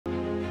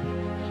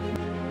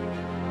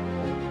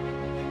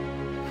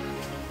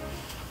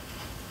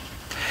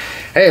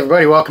Hey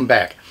everybody, welcome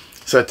back.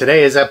 So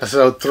today is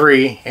episode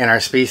 3 in our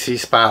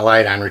species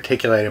spotlight on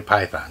reticulated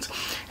pythons.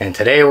 And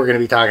today we're going to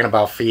be talking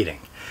about feeding.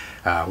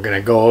 We're going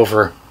to go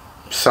over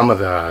some of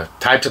the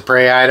types of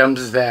prey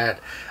items that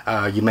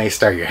you may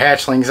start your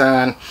hatchlings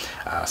on,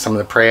 some of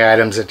the prey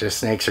items that the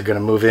snakes are going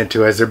to move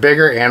into as they're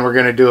bigger, and we're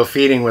going to do a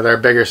feeding with our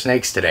bigger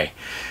snakes today,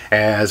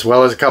 as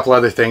well as a couple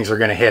other things we're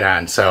going to hit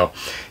on. So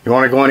you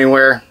want to go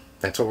anywhere,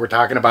 that's what we're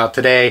talking about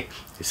today,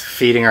 is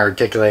feeding our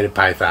reticulated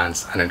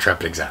pythons on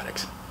Intrepid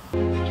Exotics.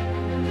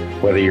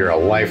 Whether you're a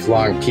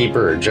lifelong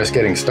keeper or just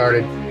getting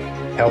started,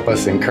 help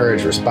us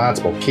encourage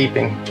responsible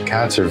keeping,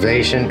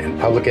 conservation, and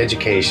public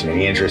education in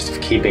the interest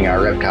of keeping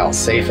our reptiles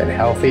safe and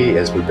healthy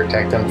as we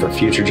protect them for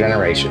future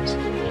generations.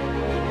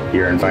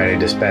 You're invited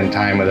to spend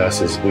time with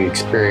us as we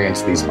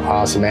experience these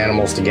awesome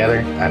animals together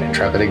on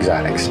Intrepid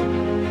Exotics.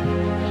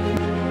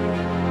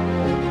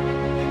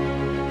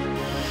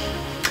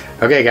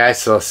 Okay guys,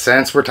 so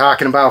since we're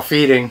talking about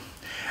feeding,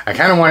 I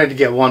kind of wanted to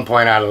get one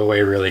point out of the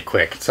way really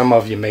quick. Some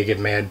of you may get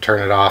mad,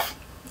 turn it off,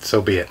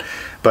 so be it.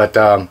 But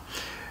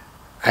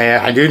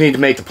I do need to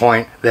make the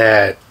point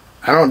that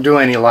I don't do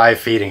any live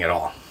feeding at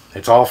all.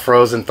 It's all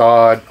frozen,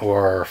 thawed,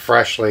 or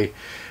freshly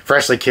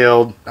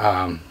killed,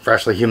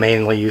 freshly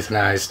humanely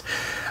euthanized.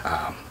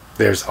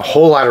 There's a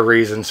whole lot of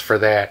reasons for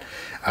that,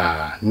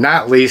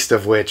 not least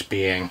of which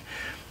being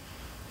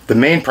the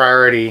main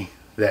priority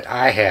that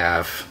I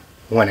have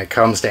when it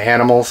comes to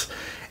animals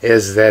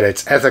is that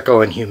it's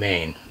ethical and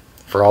humane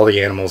for all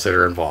the animals that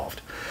are involved.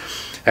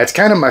 That's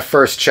kind of my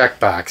first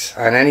checkbox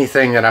on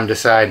anything that I'm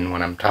deciding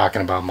when I'm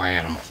talking about my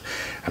animals.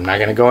 I'm not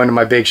going to go into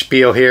my big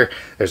spiel here.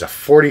 There's a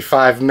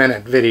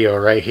 45-minute video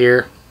right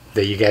here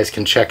that you guys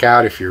can check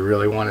out if you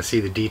really want to see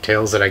the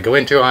details that I go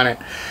into on it.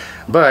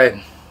 But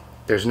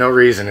there's no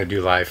reason to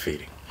do live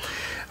feeding,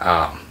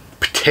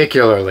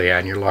 particularly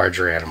on your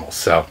larger animals.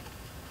 So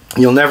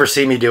you'll never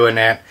see me doing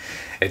that.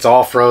 It's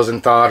all frozen,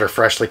 thawed, or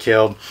freshly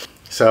killed.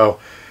 So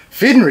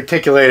feeding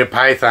reticulated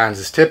pythons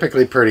is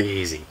typically pretty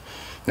easy.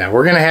 Now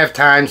we're going to have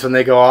times when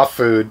they go off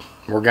food.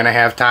 We're going to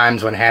have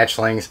times when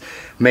hatchlings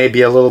may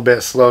be a little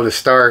bit slow to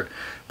start.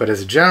 But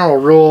as a general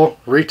rule,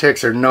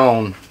 retics are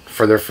known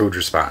for their food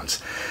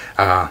response.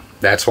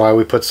 That's why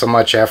we put so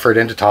much effort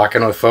into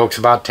talking with folks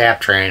about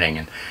tap training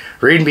and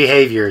reading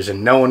behaviors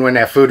and knowing when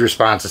that food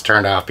response is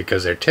turned off,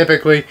 because they're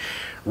typically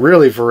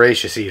really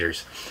voracious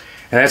eaters.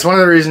 And that's one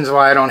of the reasons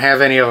why I don't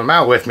have any of them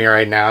out with me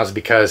right now, is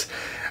because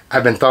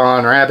I've been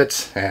thawing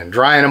rabbits and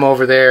drying them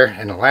over there,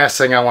 and the last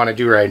thing I want to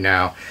do right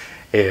now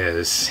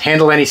is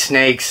handle any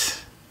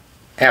snakes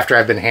after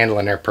I've been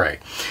handling their prey.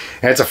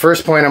 And that's the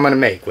first point I'm going to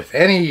make with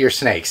any of your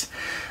snakes.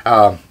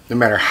 No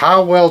matter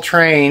how well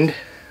trained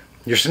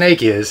your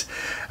snake is,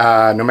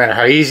 no matter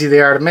how easy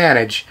they are to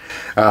manage,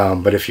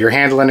 but if you're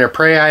handling their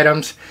prey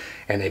items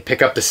and they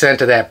pick up the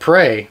scent of that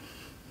prey,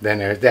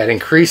 then that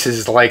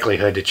increases the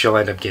likelihood that you'll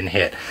end up getting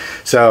hit.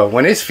 So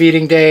when it's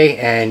feeding day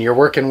and you're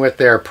working with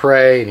their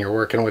prey and you're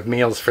working with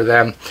meals for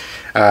them,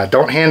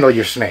 don't handle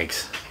your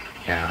snakes.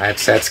 You know,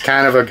 that's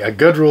kind of a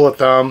good rule of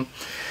thumb.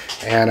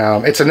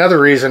 And it's another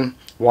reason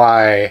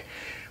why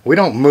we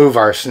don't move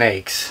our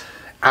snakes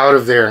out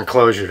of their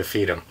enclosure to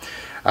feed them.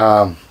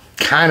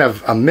 Kind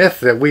of a myth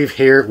that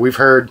we've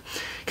heard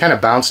kind of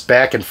bounced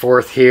back and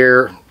forth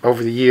here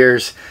over the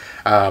years.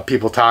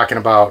 People talking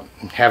about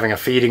having a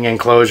feeding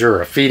enclosure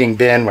or a feeding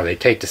bin where they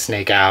take the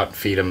snake out,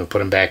 feed them, and put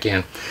them back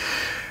in.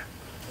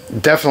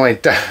 Definitely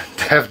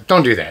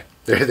don't do that.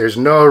 There's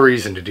no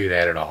reason to do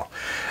that at all.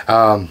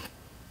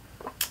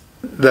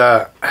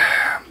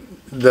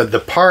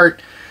 The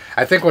part,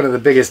 I think one of the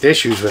biggest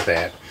issues with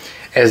that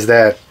is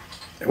that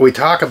we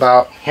talk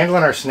about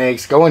handling our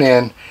snakes, going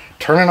in,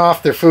 turning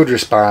off their food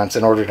response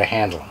in order to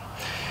handle them.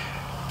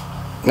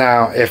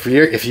 Now, if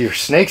your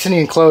snake's in the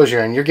enclosure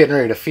and you're getting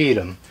ready to feed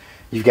them,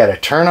 you've got to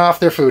turn off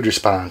their food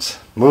response,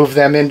 move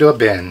them into a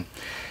bin,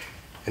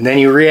 and then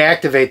you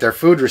reactivate their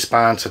food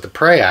response with the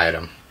prey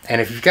item. And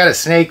if you've got a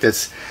snake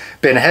that's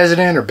been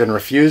hesitant or been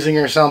refusing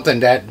or something,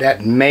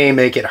 that may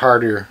make it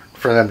harder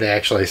for them to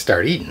actually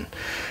start eating.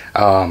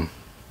 So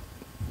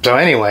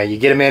anyway, you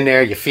get them in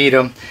there, you feed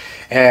them,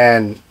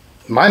 and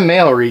my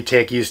male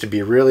retic used to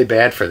be really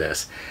bad for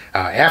this.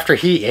 After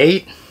he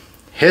ate,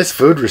 his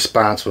food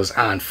response was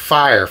on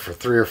fire for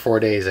 3 or 4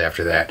 days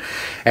after that,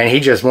 and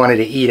he just wanted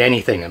to eat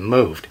anything that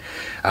moved.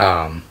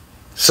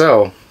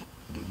 So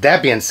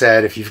that being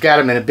said, if you've got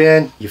them in a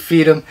bin, you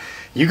feed them,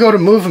 you go to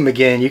move them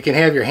again, you can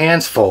have your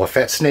hands full. If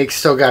that snake's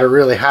still got a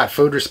really hot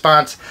food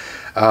response,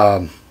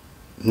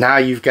 now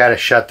you've got to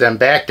shut them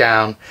back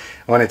down.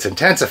 When it's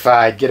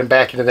intensified, get them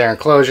back into their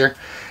enclosure.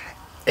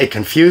 It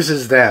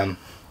confuses them.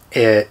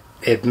 It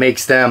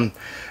makes them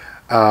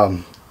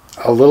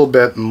a little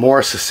bit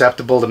more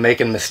susceptible to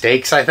making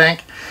mistakes, I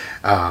think.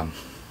 And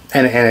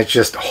it's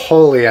just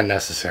wholly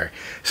unnecessary.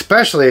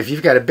 Especially if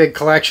you've got a big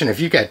collection. If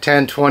you've got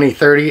 10, 20,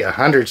 30,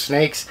 100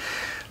 snakes,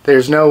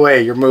 there's no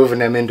way you're moving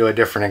them into a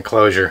different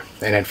enclosure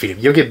and then feed them.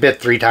 You'll get bit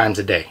 3 times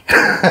a day.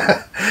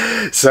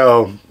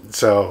 So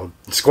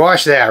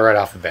squash that right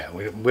off the bat.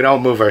 We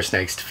don't move our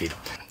snakes to feed them.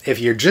 if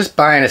you're just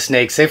buying a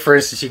snake, say for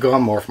instance you go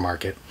on Morph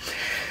Market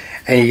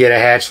and you get a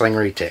hatchling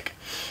retic.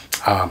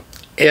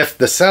 If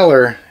the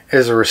seller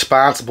is a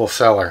responsible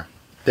seller,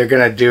 they're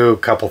going to do a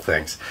couple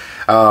things.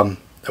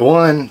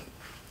 One,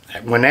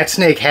 when that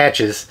snake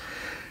hatches,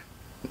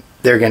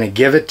 they're going to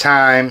give it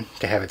time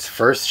to have its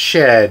first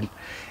shed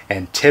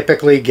and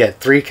typically get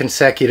 3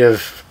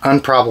 consecutive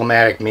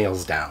unproblematic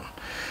meals down,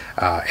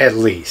 at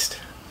least.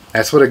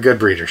 That's what a good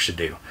breeder should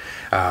do.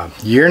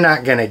 You're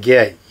not going to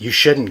get, you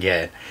shouldn't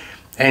get,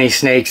 any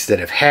snakes that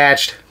have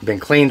hatched, been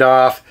cleaned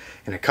off,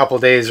 and a couple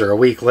days or a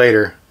week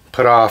later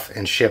put off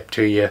and shipped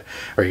to you,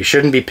 or you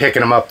shouldn't be picking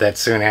them up that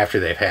soon after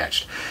they've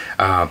hatched.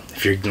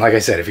 If you're, like I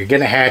said, if you're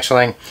getting a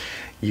hatchling,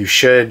 you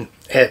should,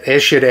 it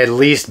should at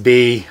least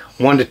be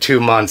 1 to 2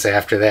 months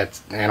after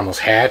that animal's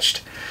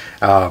hatched,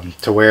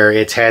 to where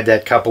it's had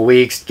that couple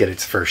weeks to get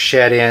its first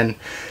shed in,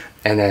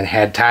 and then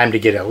had time to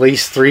get at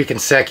least 3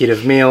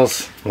 consecutive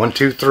meals, 1,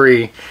 2,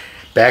 3,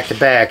 back to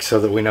back, so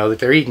that we know that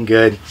they're eating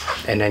good,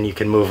 and then you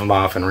can move them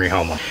off and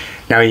rehome them.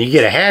 Now when you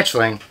get a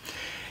hatchling,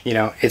 you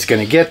know, it's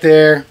going to get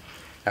there.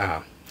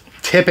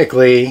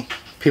 Typically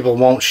people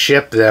won't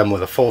ship them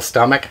with a full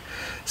stomach,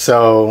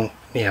 so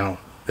you know,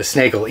 the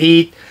snake will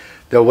eat,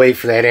 they'll wait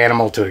for that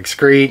animal to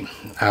excrete,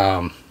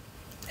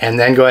 and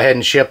then go ahead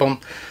and ship them.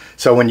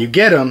 So when you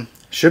get them,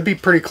 should be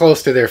pretty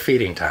close to their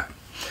feeding time.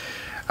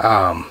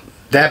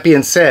 That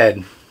being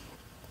said,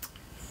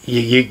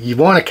 you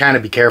want to kind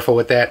of be careful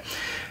with that,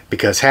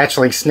 because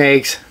hatchling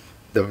snakes,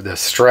 the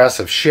stress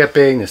of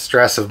shipping, the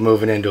stress of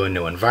moving into a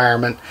new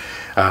environment,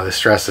 the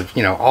stress of,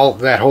 you know, all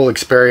that whole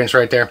experience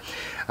right there,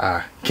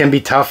 can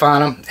be tough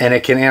on them, and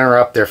it can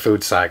interrupt their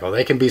food cycle.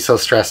 They can be so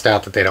stressed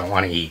out that they don't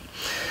want to eat.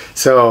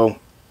 So,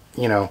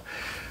 you know,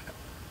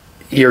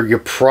 you're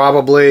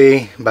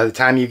probably, by the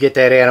time you get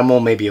that animal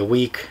maybe a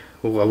week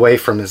away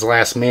from his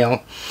last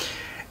meal,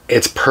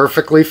 it's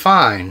perfectly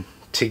fine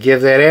to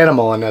give that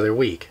animal another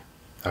week.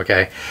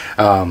 Okay,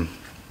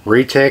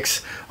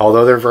 retics,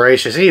 although they're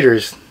voracious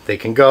eaters, they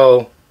can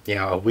go, you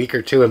know, a week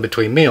or 2 in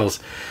between meals.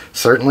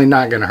 Certainly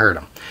not going to hurt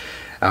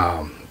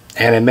them,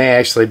 and it may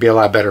actually be a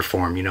lot better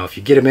for them. You know, if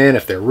you get them in,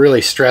 if they're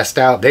really stressed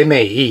out, they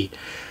may eat,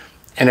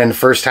 and then the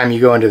first time you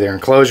go into their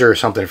enclosure or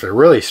something, if they're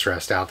really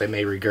stressed out, they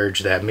may regurge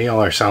that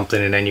meal or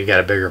something, and then you got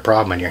a bigger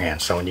problem on your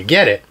hands. So when you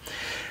get it,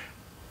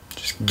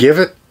 just give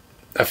it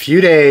a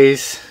few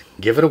days,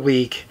 give it a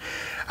week,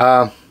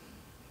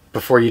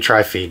 before you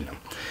try feeding them.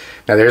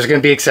 Now there's going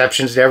to be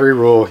exceptions to every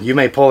rule. You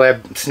may pull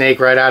that snake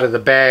right out of the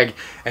bag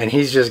and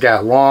he's just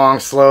got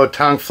long, slow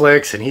tongue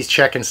flicks and he's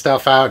checking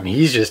stuff out and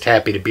he's just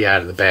happy to be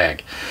out of the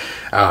bag.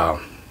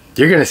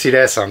 You're going to see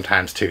that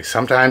sometimes too.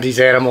 Sometimes these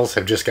animals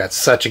have just got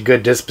such a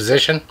good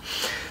disposition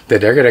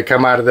that they're going to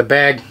come out of the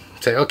bag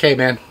and say, okay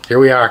man, here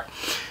we are.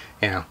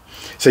 You know,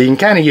 so you can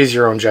kind of use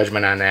your own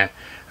judgment on that.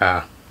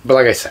 But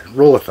like I said,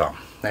 rule of thumb,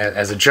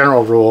 as a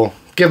general rule,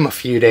 give them a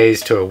few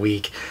days to a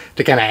week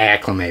to kind of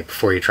acclimate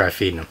before you try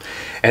feeding them.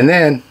 And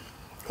then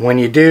when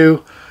you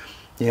do,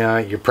 you know,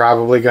 you're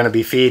probably going to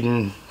be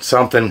feeding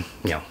something,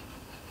 you know,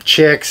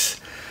 chicks,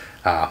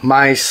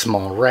 mice,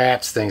 small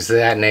rats, things of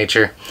that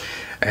nature.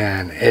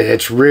 And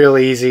it's real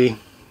easy.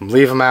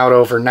 Leave them out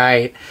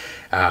overnight.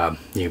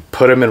 You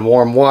put them in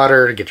warm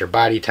water to get their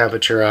body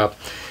temperature up.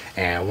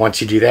 And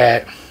once you do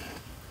that,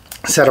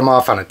 set them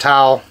off on a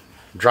towel,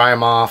 dry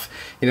them off.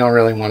 You don't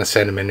really want to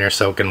send them in there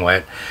soaking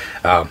wet.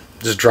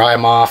 Just dry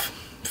them off,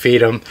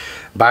 feed them.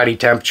 Body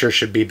temperature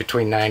should be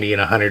between 90 and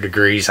 100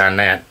 degrees on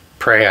that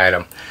prey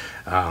item,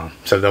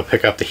 so they'll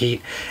pick up the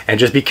heat. And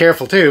just be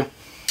careful too.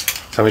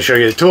 So I'm going to show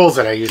you the tools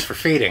that I use for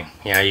feeding.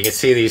 You know, you can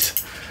see these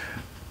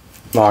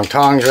long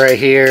tongs right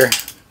here.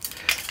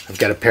 I've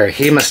got a pair of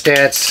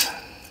hemostats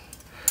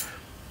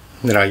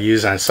that I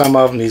use on some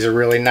of them. These are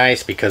really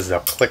nice because they'll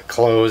click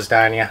closed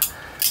on you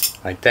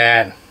like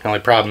that. The only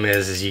problem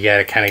is you got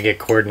to kind of get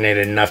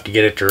coordinated enough to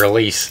get it to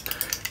release,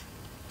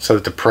 so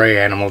that the prey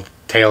animal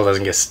tail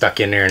doesn't get stuck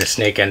in there and the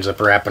snake ends up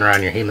wrapping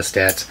around your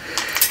hemostats.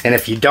 And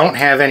if you don't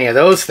have any of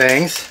those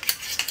things,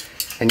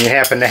 and you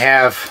happen to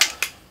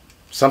have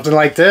something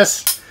like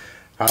this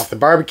off the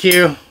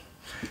barbecue,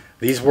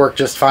 these work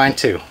just fine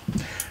too.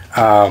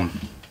 The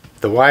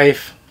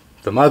wife,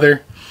 the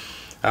mother,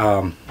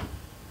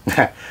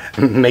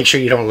 make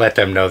sure you don't let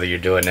them know that you're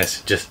doing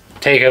this. Just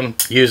take them,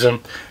 use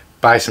them,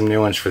 buy some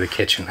new ones for the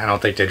kitchen. I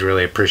don't think they'd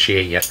really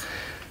appreciate you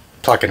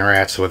plucking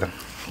rats with them.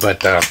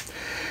 But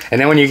and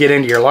then when you get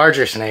into your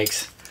larger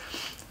snakes,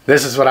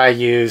 this is what I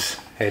use.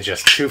 It's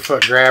just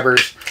 2-foot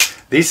grabbers.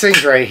 These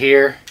things right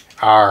here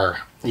are,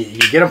 you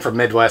get them from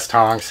Midwest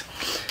Tongs,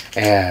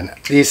 and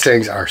these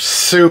things are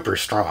super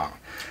strong.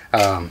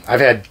 I've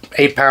had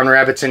 8-pound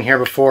rabbits in here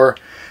before.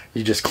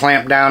 You just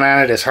clamp down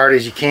on it as hard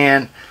as you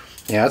can.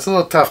 You know, it's a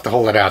little tough to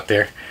hold it out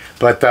there,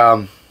 but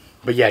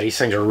yeah, these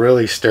things are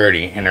really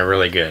sturdy and they're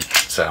really good.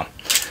 So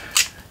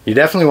you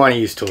definitely want to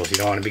use tools. You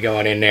don't want to be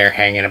going in there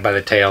hanging it by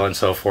the tail and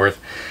so forth.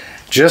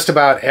 Just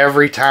about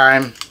every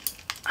time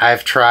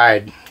I've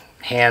tried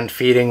hand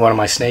feeding one of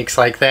my snakes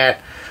like that,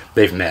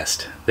 they've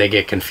missed. They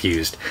get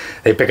confused.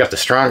 They pick up the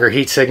stronger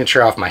heat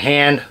signature off my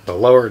hand,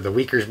 the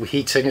weaker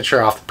heat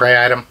signature off the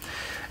prey item,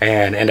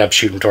 and end up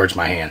shooting towards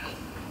my hand.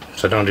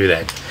 So don't do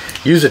that.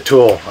 Use a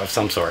tool of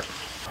some sort.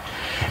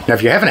 Now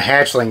if you're having a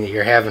hatchling that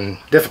you're having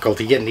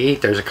difficulty getting to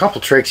eat, there's a couple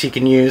tricks you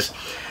can use.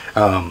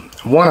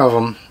 One of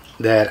them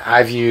that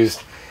I've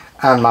used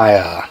on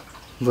my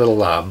little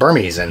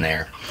Burmese in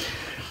there.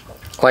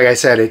 Like I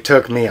said, it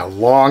took me a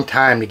long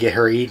time to get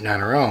her eating on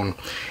her own.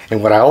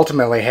 And what I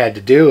ultimately had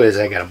to do is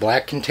I got a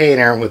black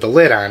container with a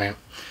lid on it.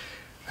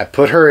 I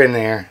put her in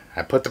there.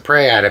 I put the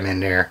prey item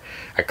in there.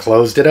 I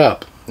closed it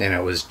up. And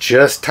it was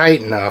just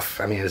tight enough.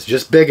 I mean, it was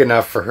just big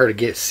enough for her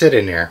to sit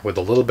in there with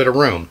a little bit of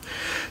room.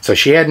 So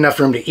she had enough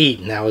room to eat,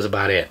 and that was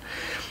about it.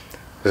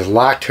 Just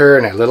locked her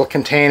in that little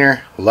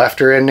container, left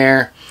her in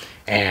there,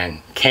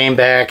 and came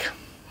back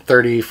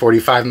 30,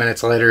 45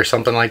 minutes later,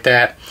 something like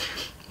that.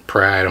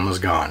 Prey item was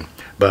gone.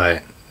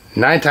 But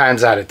 9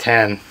 times out of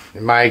 10,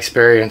 in my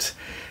experience,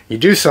 you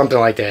do something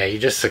like that. You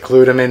just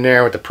seclude them in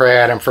there with the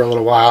prey item for a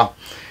little while,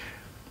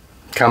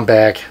 come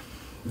back,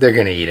 they're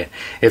going to eat it.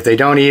 If they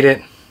don't eat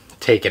it,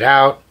 take it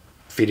out,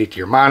 feed it to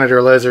your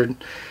monitor lizard,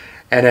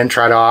 and then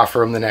try to offer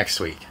them the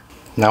next week.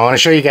 Now I want to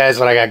show you guys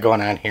what I got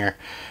going on here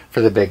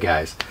for the big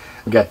guys.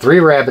 I've got 3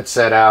 rabbits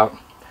set out.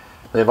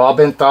 They've all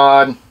been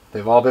thawed.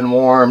 They've all been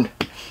warmed.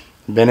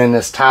 Been in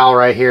this towel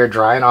right here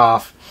drying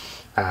off.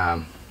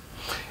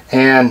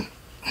 And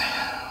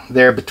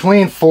they're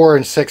between 4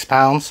 and 6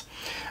 pounds.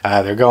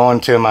 They're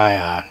going to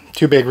my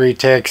 2 big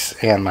retics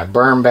and my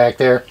berm back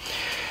there.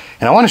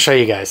 And I want to show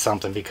you guys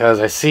something because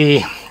I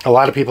see a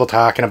lot of people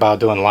talking about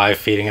doing live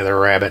feeding of their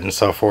rabbit and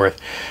so forth.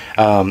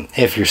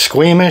 If you're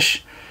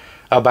squeamish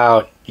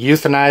about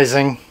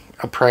euthanizing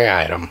a prey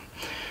item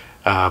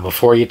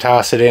before you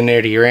toss it in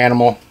there to your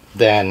animal,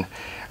 then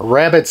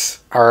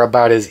rabbits are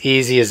about as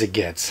easy as it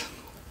gets.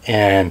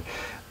 And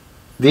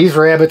these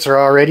rabbits are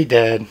already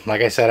dead.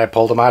 Like I said, I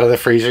pulled them out of the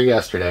freezer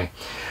yesterday.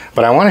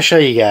 But I want to show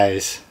you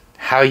guys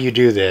how you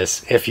do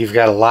this if you've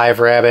got a live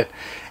rabbit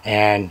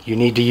and you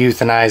need to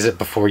euthanize it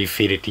before you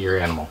feed it to your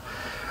animal.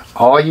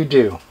 All you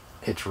do,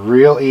 it's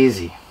real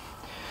easy.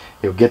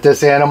 You'll get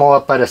this animal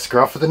up by the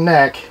scruff of the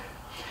neck,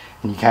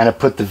 and you kind of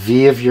put the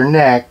V of your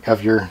neck,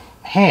 of your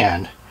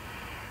hand,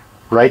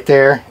 right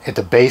there at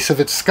the base of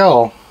its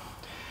skull.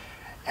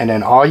 And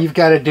then all you've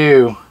got to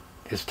do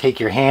is take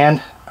your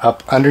hand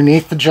up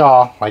underneath the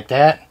jaw like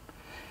that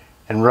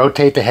and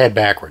rotate the head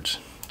backwards.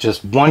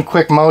 Just one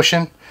quick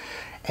motion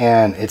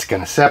and it's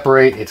going to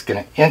separate. It's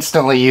going to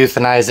instantly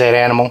euthanize that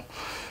animal.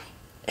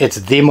 It's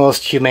the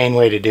most humane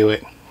way to do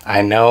it.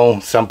 I know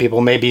some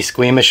people may be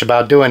squeamish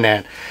about doing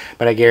that,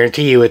 but I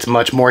guarantee you it's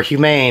much more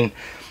humane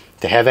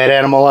to have that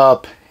animal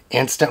up,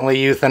 instantly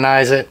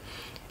euthanize it,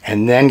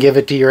 and then give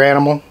it to your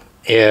animal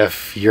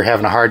if you're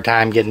having a hard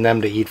time getting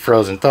them to eat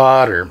frozen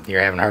thawed, or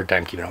you're having a hard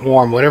time keeping it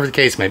warm, whatever the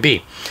case may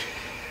be.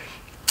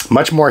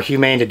 Much more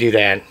humane to do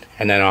that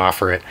and then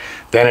offer it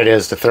than it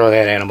is to throw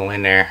that animal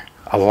in there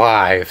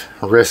alive,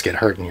 risk it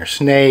hurting your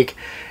snake,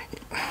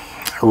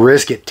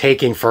 risk it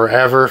taking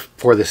forever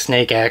before the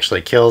snake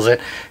actually kills it,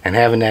 and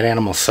having that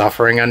animal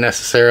suffering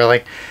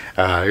unnecessarily.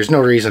 There's no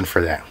reason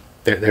for that.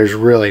 There's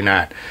really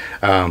not.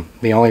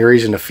 The only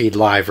reason to feed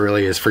live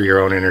really is for your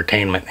own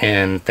entertainment,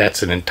 and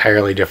that's an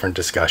entirely different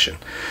discussion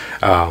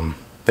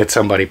that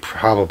somebody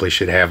probably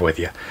should have with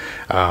you.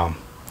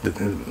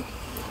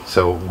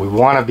 So we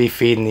want to be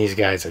feeding these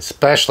guys,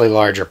 especially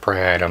larger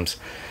prey items,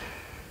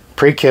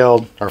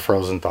 pre-killed or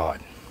frozen thawed.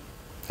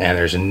 And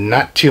there's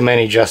not too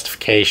many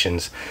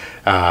justifications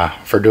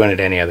for doing it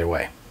any other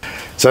way.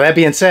 So that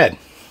being said,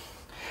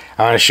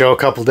 I want to show a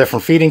couple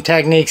different feeding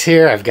techniques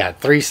here. I've got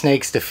 3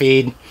 snakes to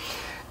feed,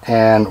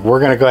 and we're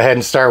going to go ahead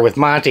and start with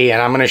Monty,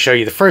 and I'm going to show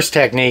you the first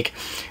technique,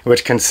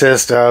 which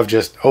consists of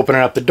just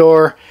opening up the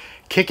door,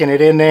 kicking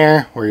it in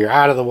there where you're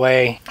out of the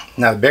way.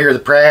 Now the bigger the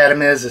prey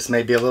item is, this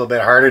may be a little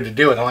bit harder to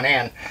do with one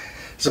hand.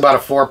 It's about a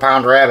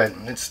 4-pound rabbit.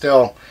 It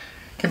still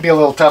can be a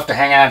little tough to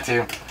hang on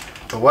to.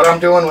 But what I'm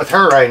doing with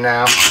her right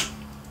now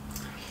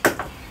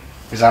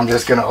is I'm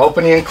just going to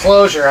open the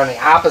enclosure on the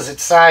opposite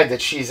side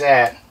that she's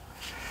at.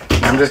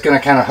 And I'm just going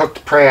to kind of hook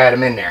the prey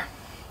item in there.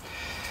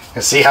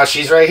 And see how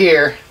she's right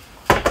here.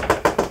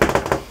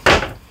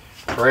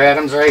 Prey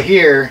item's right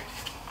here.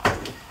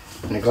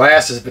 And the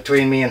glass is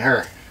between me and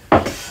her.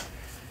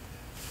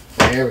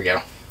 There we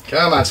go.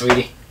 Come on,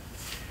 sweetie.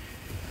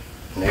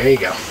 And there you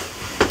go.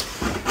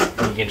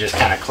 And you can just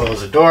kind of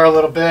close the door a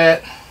little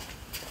bit.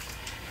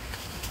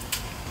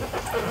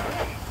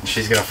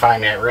 She's going to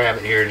find that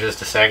rabbit here in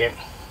just a second.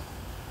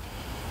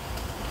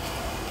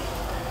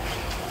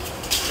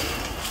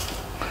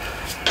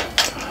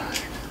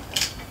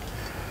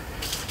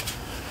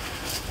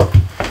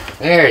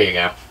 There you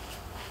go.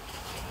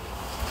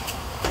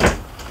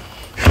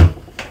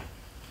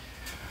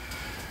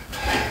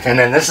 And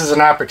then this is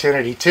an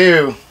opportunity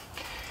too,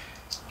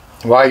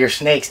 while your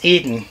snake's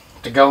eating,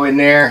 to go in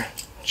there,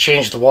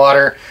 change the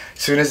water.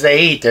 As soon as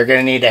they eat, they're going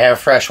to need to have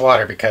fresh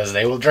water because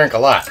they will drink a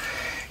lot.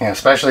 And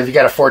especially if you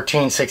got a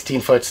 14,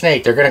 16 foot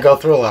snake, they're going to go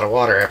through a lot of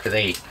water after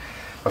they eat.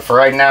 But for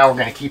right now, we're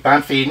going to keep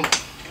on feeding.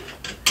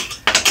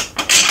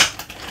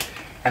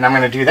 And I'm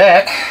going to do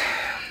that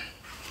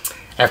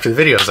after the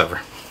video is over.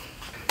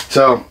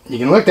 So you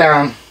can look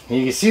down and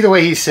you can see the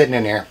way he's sitting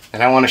in there.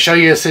 And I want to show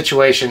you a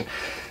situation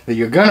that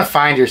you're going to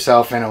find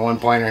yourself in at one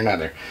point or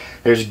another.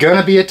 There's going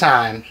to be a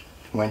time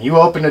when you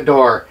open the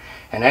door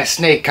and that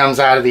snake comes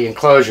out of the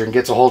enclosure and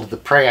gets a hold of the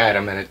prey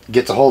item, and it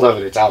gets a hold of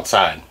it, it's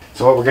outside.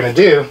 So what we're going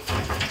to do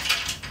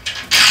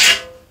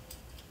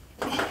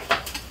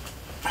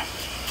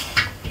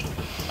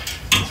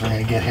is we're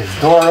going to get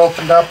his door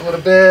opened up a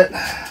little bit.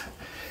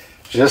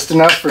 Just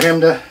enough for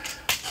him to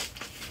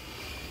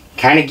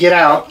kind of get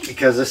out,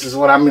 because this is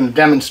what I'm going to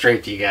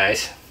demonstrate to you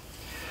guys.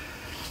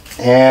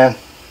 And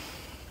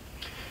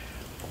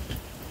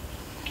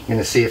I'm going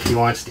to see if he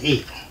wants to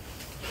eat.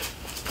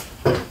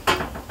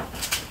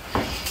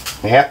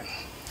 Yep.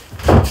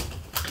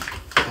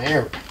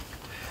 There.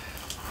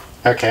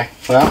 Okay,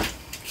 well,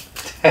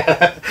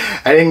 I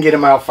didn't get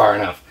him out far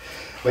enough.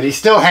 But he's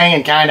still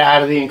hanging kind of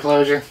out of the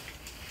enclosure.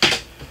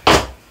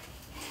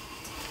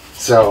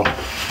 So,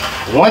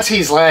 once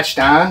he's latched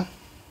on,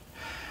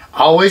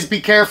 always be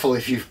careful.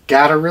 If you've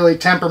got a really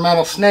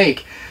temperamental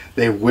snake,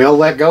 they will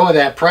let go of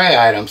that prey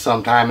item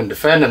sometime and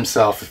defend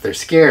themselves if they're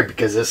scared,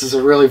 because this is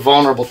a really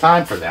vulnerable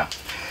time for them.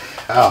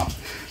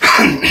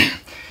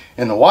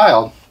 In the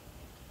wild,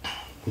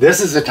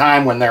 this is a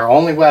time when their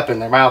only weapon,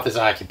 their mouth, is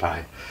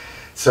occupied.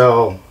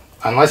 So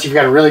unless you've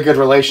got a really good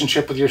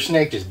relationship with your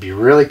snake, just be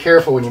really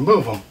careful when you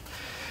move them.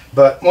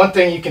 But one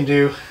thing you can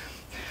do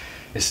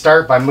is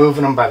start by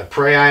moving them by the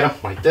prey item,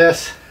 like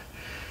this.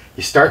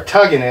 You start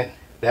tugging it.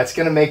 That's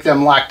going to make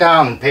them lock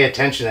down and pay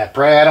attention to that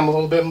prey item a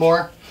little bit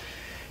more.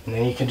 And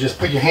then you can just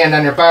put your hand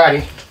on their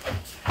body.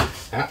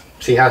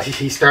 See how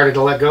he started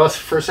to let go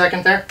for a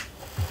second there?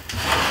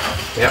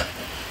 Yep.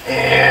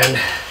 And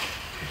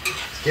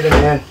let's get him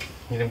in.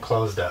 Get him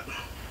closed up.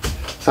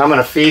 So I'm going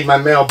to feed my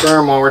male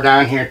Burm while we're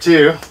down here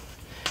too.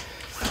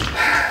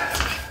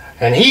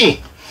 And he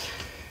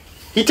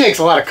takes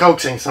a lot of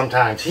coaxing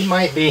sometimes. He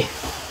might be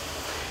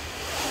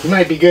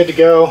good to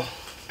go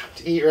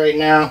to eat right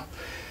now.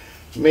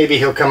 Maybe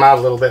he'll come out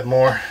a little bit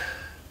more.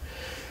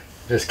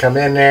 Just come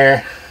in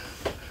there,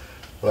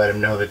 let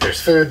him know that there's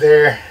food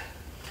there.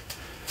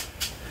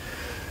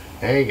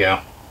 There you go.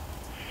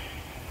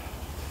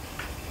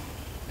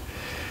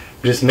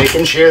 Just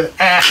making sure that,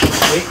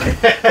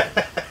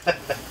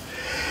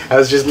 I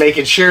was just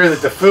making sure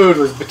that the food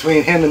was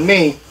between him and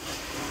me.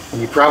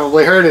 And you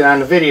probably heard it on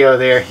the video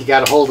there. He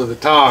got a hold of the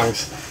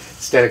tongs.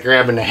 Instead of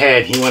grabbing the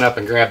head, he went up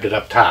and grabbed it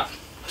up top.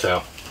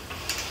 So,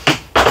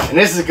 and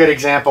this is a good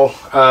example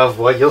of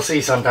what you'll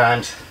see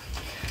sometimes.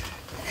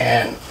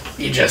 And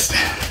you just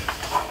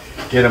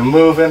get him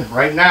moving.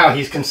 Right now,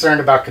 he's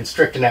concerned about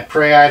constricting that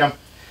prey item.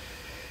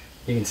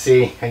 You can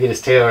see, I get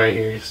his tail right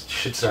here. He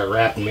should start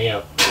wrapping me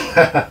up.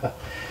 But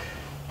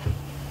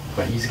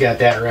he's got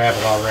that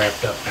rabbit all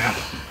wrapped up now.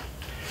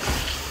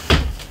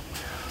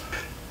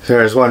 So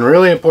there's one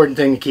really important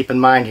thing to keep in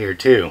mind here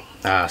too,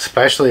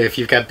 especially if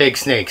you've got big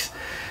snakes,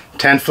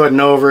 10 foot and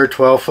over,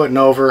 12 foot and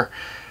over.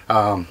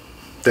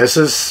 This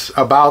is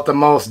about the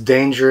most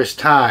dangerous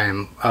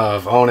time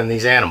of owning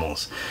these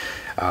animals.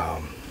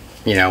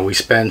 You know, we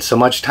spend so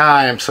much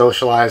time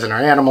socializing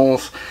our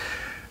animals,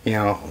 you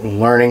know,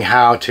 learning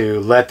how to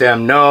let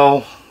them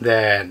know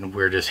that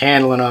we're just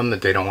handling them,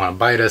 that they don't want to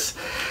bite us.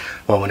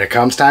 Well, when it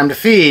comes time to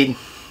feed,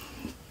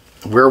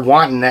 we're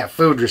wanting that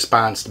food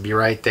response to be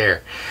right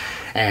there.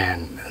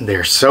 And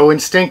they're so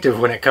instinctive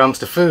when it comes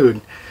to food.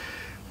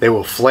 They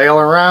will flail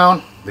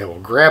around, they will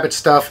grab at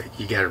stuff.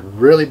 You got to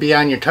really be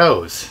on your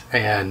toes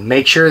and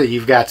make sure that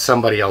you've got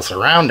somebody else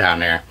around down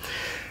there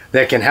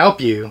that can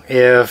help you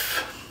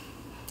if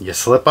you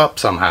slip up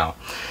somehow.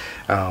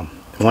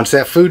 Once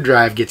that food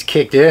drive gets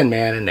kicked in,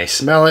 man, and they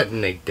smell it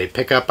and they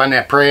pick up on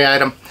that prey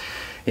item,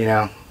 you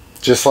know,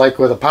 just like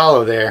with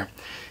Apollo there,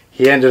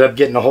 he ended up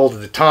getting a hold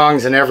of the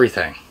tongs and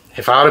everything.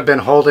 If I would have been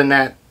holding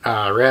that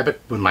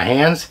rabbit with my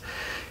hands,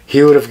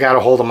 he would have got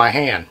a hold of my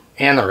hand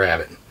and the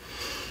rabbit.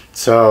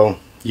 So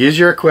use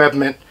your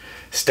equipment,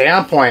 stay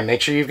on point,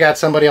 make sure you've got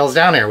somebody else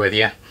down there with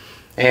you,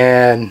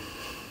 and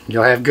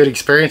you'll have good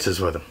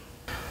experiences with them.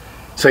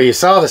 So you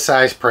saw the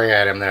size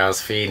prey item that I was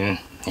feeding.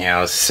 You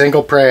know, a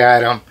single prey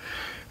item,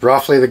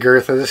 roughly the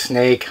girth of the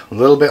snake, a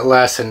little bit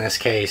less in this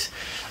case.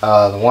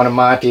 The one in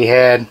Monty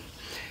had,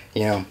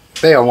 you know,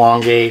 they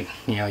elongate.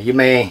 You know, you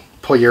may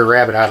pull your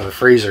rabbit out of the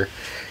freezer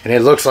and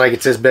it looks like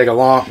it's this big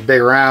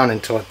around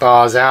until it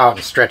thaws out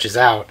and stretches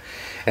out,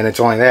 and it's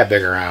only that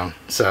big around.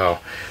 So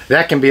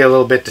that can be a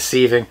little bit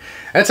deceiving.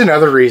 That's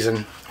another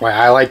reason why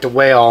I like to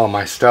weigh all of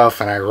my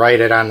stuff and I write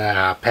it on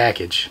the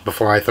package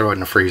before I throw it in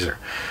the freezer.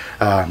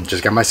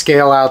 Just got my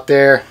scale out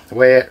there,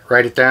 weigh it,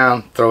 write it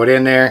down, throw it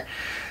in there.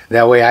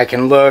 That way I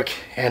can look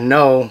and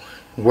know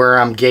where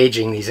I'm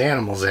gauging these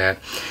animals at,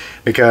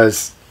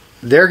 because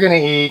they're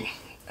going to eat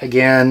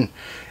again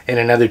in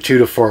another 2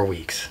 to 4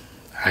 weeks.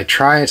 I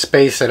try and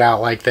space it out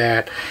like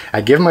that.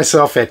 I give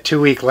myself that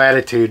 2-week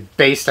latitude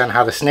based on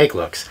how the snake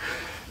looks.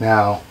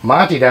 Now,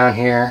 Monty down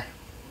here,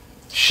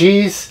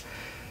 she's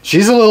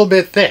she's a little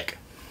bit thick.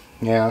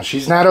 You know,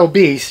 she's not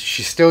obese.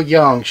 She's still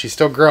young. She's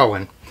still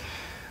growing.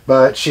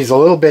 But she's a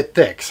little bit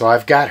thick. So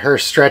I've got her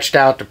stretched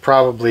out to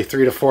probably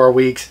 3 to 4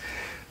 weeks.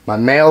 My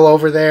male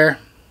over there,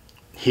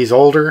 he's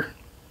older.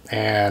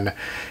 And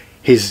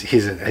he's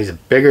a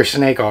bigger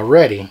snake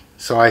already.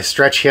 So I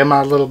stretch him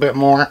out a little bit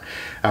more.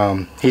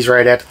 He's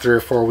right at the 3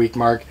 or 4 week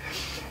mark.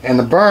 And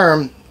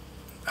the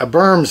a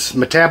Burm's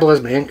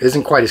metabolism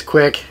isn't quite as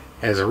quick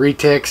as a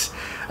retics.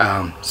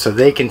 So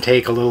they can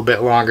take a little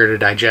bit longer to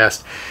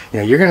digest. You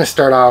know, you're going to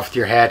start off with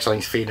your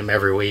hatchlings, feeding them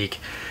every week.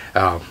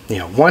 You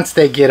know, once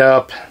they get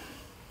up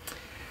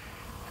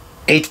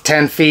 8 to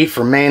 10 feet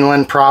for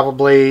mainland,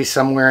 probably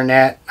somewhere in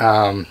that,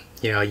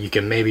 you know, you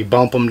can maybe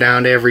bump them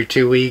down to every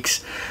 2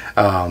 weeks,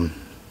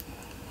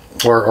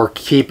 or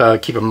keep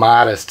a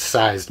modest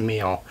sized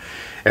meal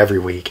every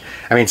week.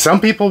 I mean, some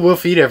people will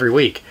feed every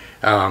week.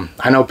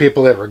 I know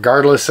people that,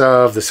 regardless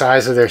of the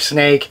size of their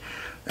snake,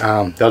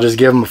 they'll just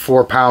give them a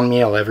 4-pound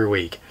meal every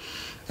week,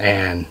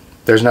 and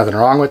there's nothing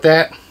wrong with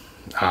that.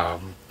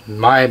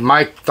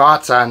 My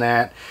thoughts on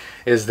that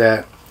is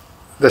that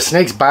the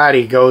snake's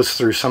body goes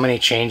through so many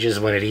changes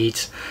when it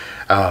eats.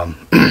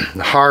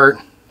 The heart,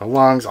 the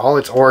lungs, all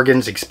its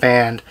organs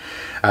expand.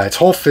 Its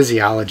whole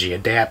physiology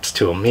adapts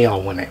to a meal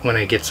when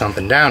it gets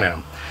something down in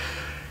them.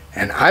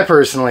 And I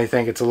personally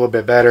think it's a little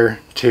bit better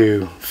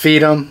to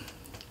feed them,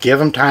 give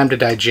them time to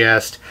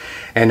digest,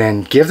 and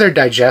then give their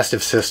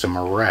digestive system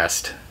a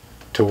rest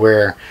to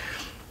where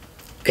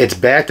it's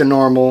back to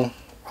normal,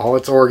 all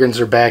its organs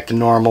are back to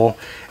normal,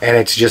 and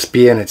it's just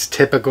being its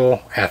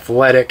typical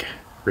athletic,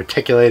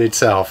 reticulated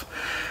self.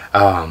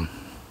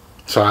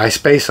 So I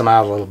space them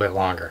out a little bit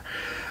longer.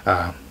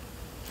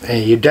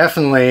 And you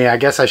definitely, I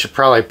guess I should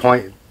probably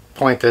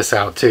point this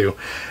out too.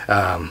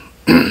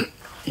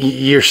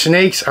 Your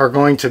snakes are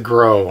going to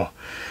grow.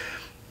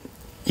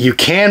 You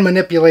can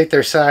manipulate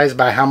their size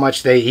by how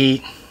much they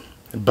eat,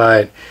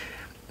 but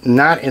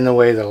not in the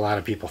way that a lot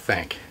of people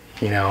think.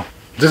 You know,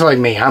 just like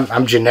me,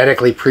 I'm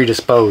genetically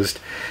predisposed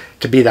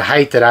to be the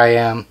height that I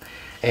am,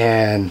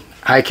 and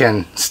I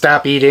can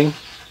stop eating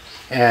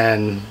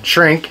and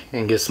shrink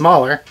and get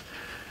smaller,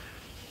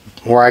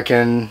 or I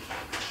can,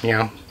 you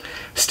know,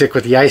 stick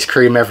with the ice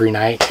cream every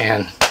night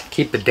and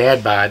keep the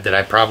dad bod that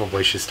I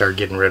probably should start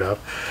getting rid of.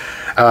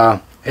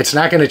 It's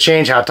not going to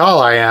change how tall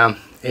I am.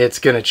 It's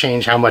going to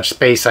change how much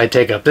space I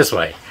take up this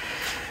way.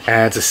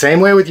 And it's the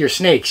same way with your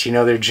snakes. You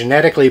know, they're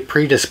genetically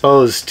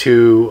predisposed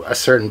to a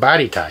certain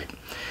body type,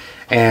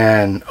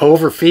 and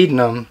overfeeding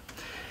them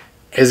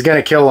is going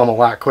to kill them a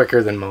lot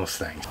quicker than most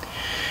things.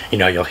 You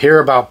know, you'll hear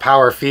about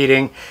power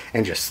feeding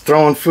and just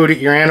throwing food at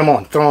your animal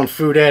and throwing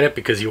food at it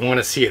because you want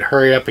to see it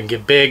hurry up and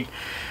get big.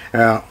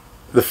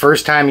 The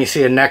first time you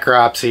see a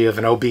necropsy of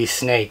an obese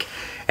snake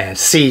and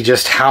see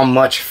just how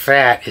much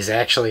fat is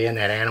actually in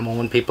that animal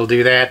when people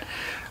do that,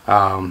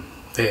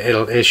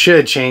 it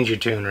should change your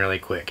tune really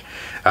quick.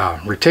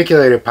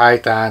 Reticulated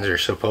pythons are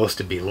supposed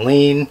to be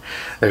lean.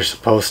 They're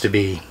supposed to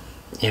be,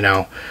 you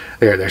know,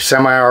 they're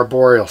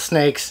semi-arboreal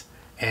snakes,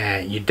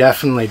 and you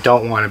definitely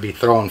don't want to be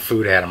throwing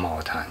food at them all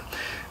the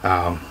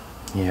time.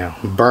 You know,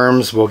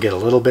 Burmese will get a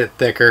little bit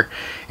thicker.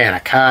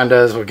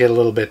 Anacondas will get a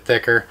little bit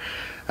thicker.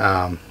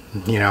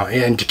 You know,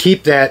 and to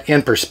keep that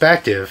in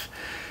perspective,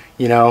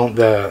 you know,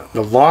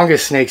 the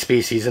longest snake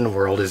species in the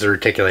world is the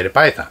reticulated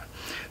python.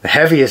 The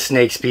heaviest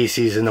snake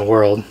species in the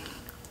world,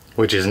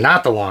 which is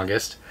not the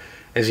longest,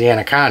 is the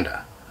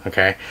anaconda.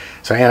 Okay,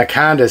 so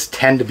anacondas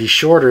tend to be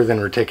shorter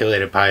than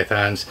reticulated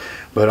pythons,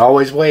 but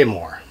always weigh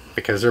more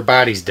because their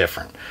body's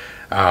different.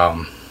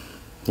 You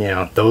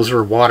know, those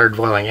are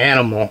water-dwelling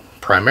animal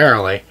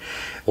primarily,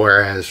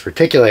 whereas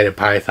reticulated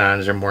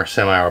pythons are more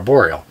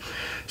semi-arboreal.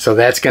 So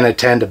that's going to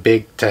tend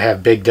to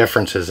have big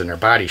differences in their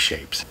body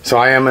shapes. So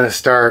I am going to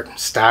start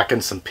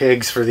stocking some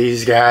pigs for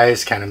these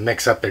guys, kind of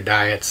mix up their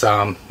diet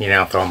some, you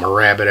know, throw them a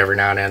rabbit every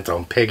now and then, throw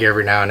them pig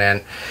every now and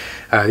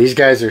then. These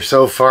guys are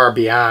so far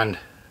beyond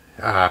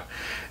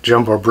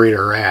jumbo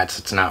breeder rats,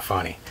 it's not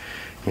funny.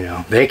 You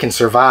know, they can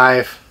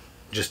survive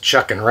just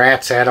chucking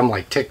rats at them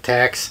like Tic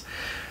Tacs,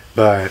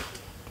 but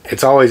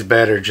it's always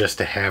better just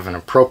to have an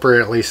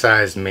appropriately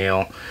sized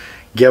meal,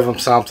 give them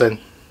something,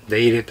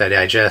 they eat it, they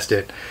digest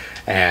it,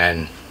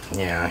 and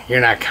you know,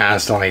 you're not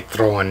constantly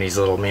throwing these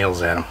little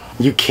meals at them.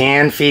 You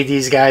can feed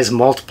these guys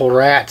multiple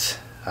rats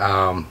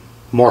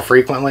more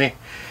frequently.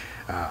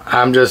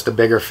 I'm just a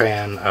bigger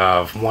fan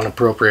of one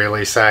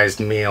appropriately sized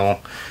meal,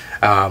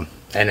 and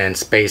then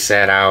space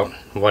that out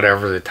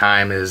whatever the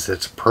time is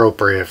that's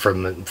appropriate for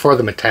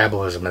the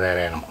metabolism of that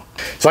animal.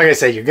 So like I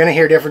said, you're going to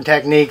hear different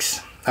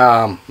techniques.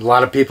 A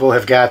lot of people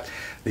have got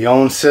their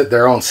own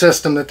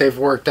system that they've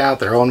worked out,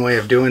 their own way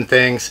of doing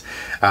things.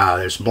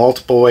 There's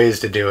multiple ways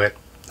to do it,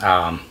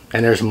 and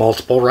there's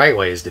multiple right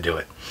ways to do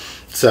it.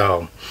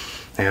 So,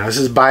 you know, this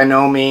is by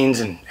no means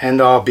an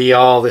end-all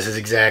be-all. This is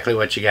exactly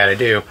what you got to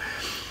do.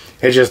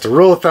 It's just a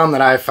rule of thumb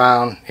that I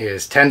found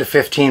is 10 to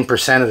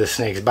 15% of the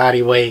snake's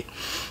body weight,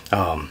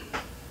 and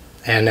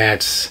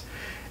that's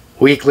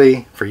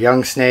weekly for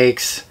young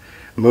snakes,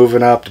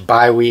 moving up to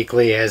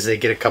bi-weekly as they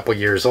get a couple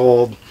years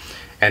old,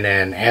 And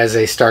then as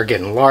they start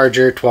getting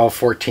larger, 12,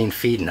 14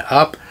 feet and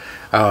up,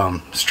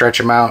 stretch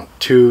them out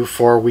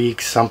 2-4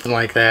 weeks, something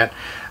like that.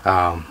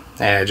 And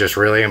it's just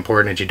really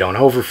important that you don't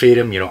overfeed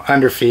them, you don't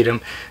underfeed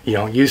them, you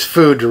don't use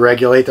food to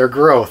regulate their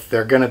growth.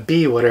 They're going to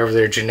be whatever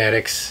their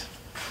genetics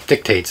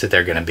dictates that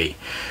they're going to be.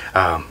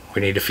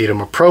 We need to feed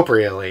them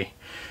appropriately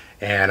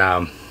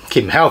and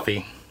keep them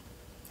healthy.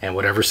 And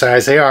whatever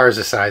size they are is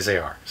the size they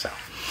are.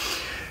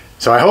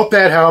 So I hope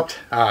that helped.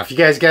 If you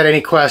guys got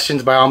any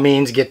questions, by all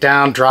means, get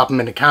down, drop them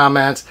in the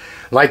comments.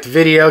 Like the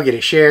video, get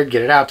it shared,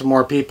 get it out to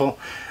more people.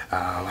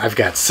 I've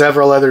got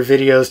several other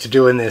videos to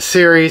do in this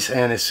series,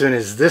 and as soon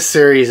as this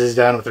series is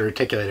done with the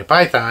reticulated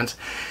pythons,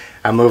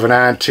 I'm moving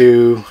on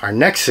to our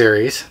next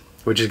series,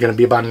 which is going to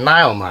be about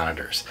Nile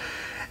monitors.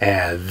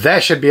 And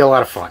that should be a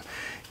lot of fun.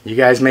 You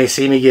guys may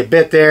see me get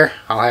bit there.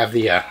 I'll have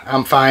the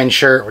I'm Fine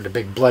shirt with a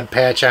big blood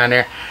patch on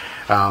there.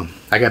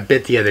 I got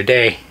bit the other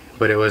day,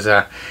 but it was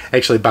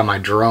actually by my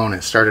drone.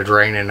 It started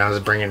raining and I was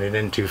bringing it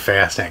in too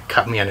fast and it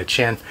cut me on the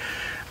chin.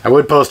 I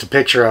would post a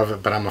picture of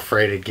it, but I'm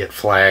afraid it'd get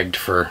flagged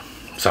for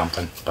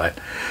something. But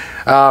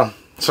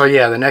so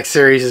yeah, the next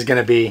series is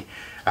going to be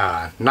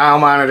Nile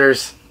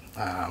monitors.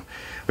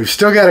 We've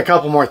still got a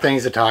couple more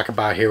things to talk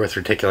about here with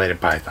reticulated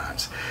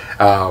pythons.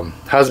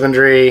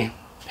 Husbandry,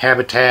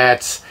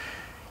 habitats,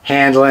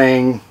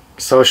 handling,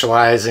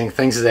 socializing,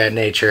 things of that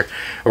nature.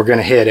 We're going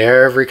to hit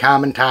every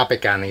common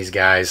topic on these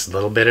guys a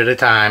little bit at a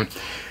time.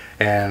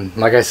 And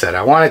like I said,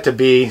 I want it to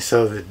be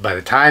so that by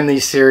the time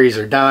these series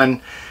are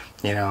done,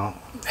 you know,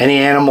 any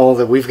animal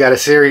that we've got a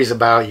series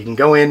about, you can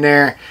go in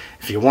there.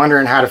 If you're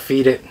wondering how to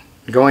feed it,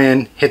 go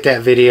in, hit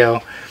that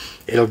video.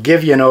 It'll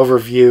give you an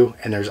overview,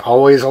 and there's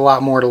always a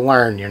lot more to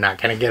learn. You're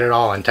not going to get it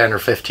all in 10 or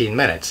 15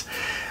 minutes.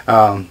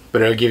 But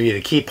it'll give you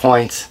the key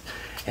points.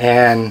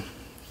 And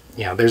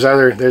you know, there's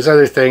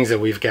other things that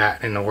we've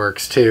got in the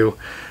works too,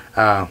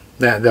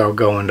 that'll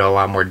go into a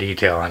lot more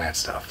detail on that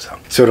stuff.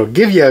 So it'll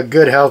give you a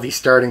good, healthy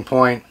starting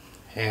point.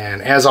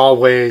 And as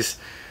always,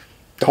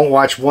 don't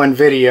watch one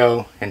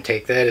video and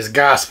take that as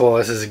gospel.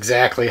 This is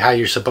exactly how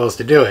you're supposed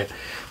to do it.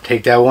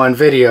 Take that one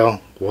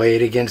video, weigh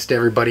it against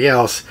everybody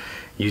else,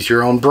 use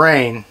your own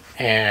brain,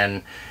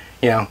 and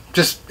you know,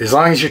 just as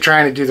long as you're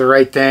trying to do the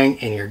right thing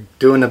and you're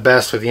doing the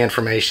best with the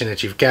information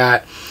that you've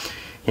got.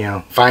 You know,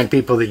 find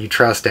people that you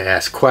trust to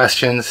ask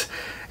questions,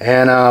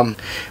 and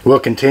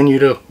we'll continue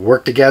to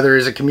work together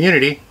as a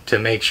community to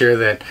make sure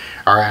that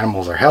our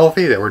animals are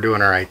healthy, that we're doing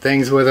the right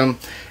things with them,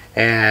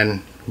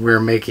 and we're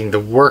making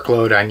the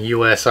workload on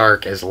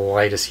USARK as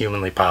light as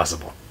humanly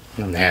possible.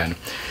 And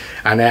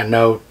on that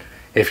note,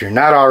 if you're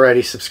not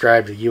already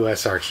subscribed to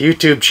USARK's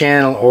YouTube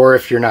channel, or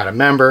if you're not a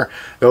member,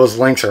 those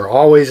links are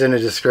always in the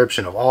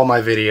description of all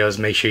my videos.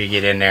 Make sure you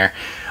get in there.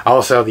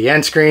 Also, the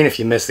end screen, if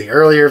you missed the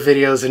earlier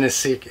videos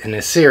in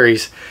this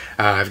series,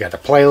 I've got the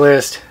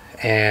playlist,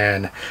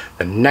 and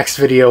the next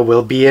video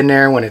will be in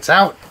there when it's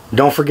out.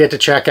 Don't forget to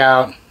check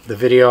out the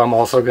video I'm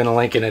also going to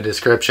link in the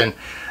description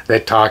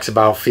that talks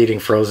about feeding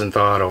frozen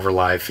thawed over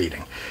live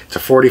feeding. It's a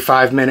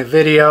 45-minute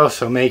video,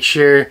 so make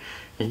sure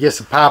you get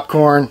some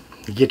popcorn,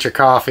 you get your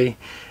coffee,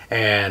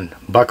 and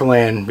buckle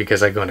in,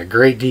 because I go into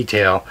great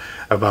detail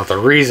about the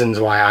reasons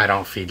why I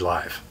don't feed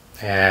live.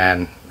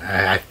 And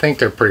I think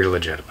they're pretty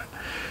legitimate.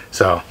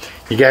 So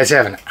you guys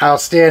have an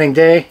outstanding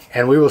day,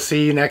 and we will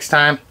see you next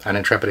time on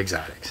Intrepid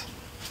Exotics.